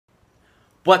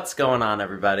What's going on,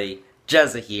 everybody?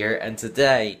 Jezza here, and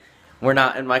today we're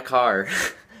not in my car.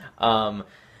 um,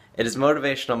 it is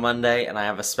Motivational Monday, and I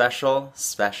have a special.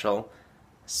 Sometimes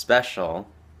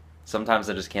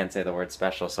I just can't say the word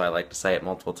special, so I like to say it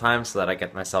multiple times so that I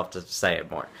get myself to say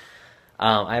it more.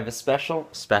 I have a special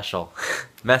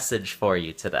message for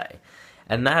you today,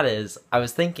 and that is, I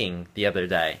was thinking the other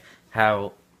day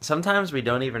how sometimes we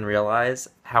don't even realize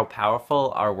how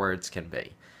powerful our words can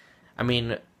be. I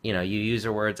mean, you use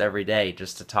your words every day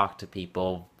just to talk to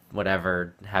people,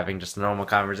 whatever, having just a normal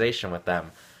conversation with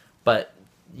them. But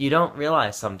you don't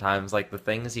realize sometimes, like, the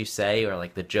things you say or,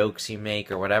 like, the jokes you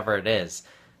make or whatever it is,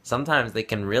 sometimes they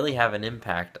can really have an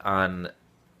impact on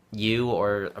you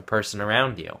or a person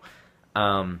around you.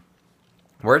 Um,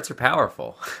 Words are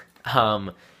powerful.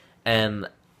 um, and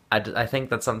I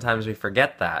think that sometimes we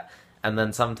forget that. And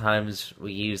then sometimes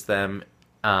we use them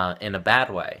in a bad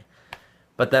way.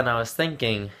 But then I was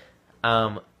thinking,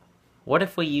 um, what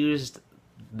if we used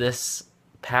this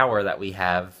power that we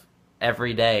have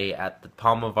every day at the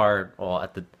palm of our, well,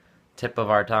 at the tip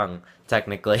of our tongue,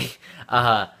 technically?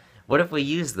 What if we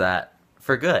used that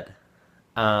for good?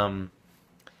 Um,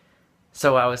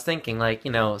 so I was thinking, like,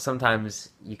 sometimes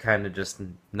you kind of just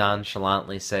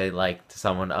nonchalantly say, like, to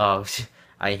someone, oh,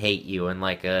 I hate you, in,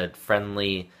 like, a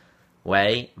friendly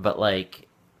way, but, like,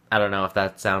 I don't know if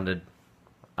that sounded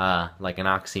like an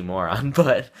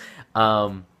oxymoron,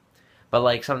 um, but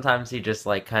like sometimes you just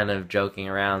like kind of joking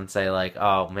around say like,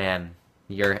 "Oh man,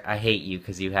 I hate you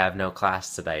because you have no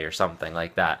class today" or something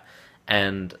like that,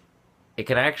 and it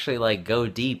can actually like go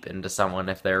deep into someone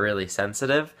if they're really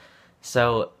sensitive.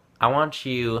 So I want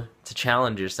you to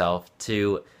challenge yourself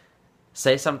to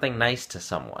say something nice to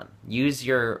someone. Use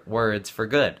your words for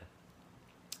good,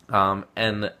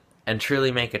 and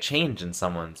truly make a change in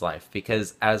someone's life.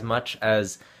 Because as much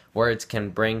as words can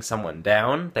bring someone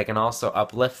down, they can also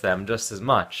uplift them just as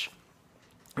much.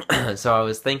 So I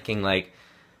was thinking, like,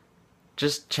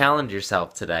 just challenge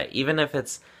yourself today, even if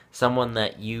it's someone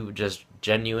that you just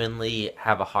genuinely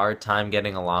have a hard time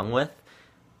getting along with.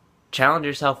 Challenge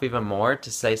yourself even more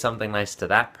to say something nice to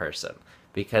that person,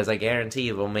 because I guarantee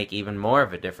it will make even more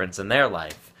of a difference in their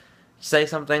life. Say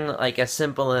something like as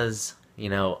simple as,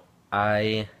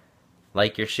 I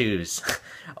like your shoes,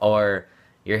 or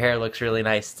your hair looks really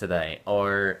nice today,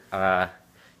 or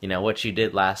what you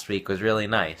did last week was really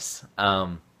nice.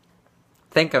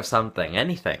 Think of something,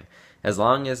 anything, as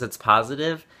long as it's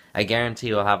positive. I guarantee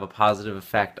you'll have a positive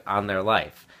effect on their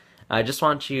life. I just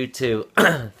want you to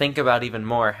think about even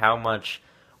more how much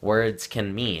words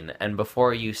can mean, and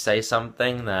before you say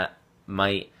something that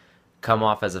might come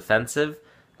off as offensive,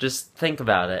 just think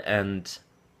about it and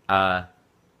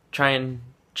try and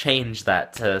change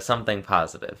that to something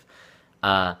positive.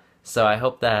 So I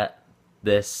hope that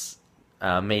this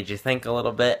made you think a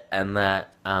little bit, and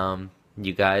that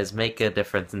you guys make a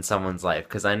difference in someone's life,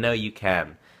 because I know you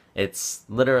can. It's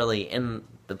literally in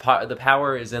the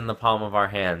power is in the palm of our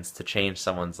hands to change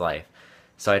someone's life.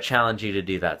 So I challenge you to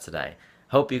do that today.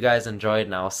 Hope you guys enjoyed,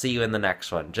 and I'll see you in the next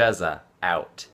one. Jezza, out.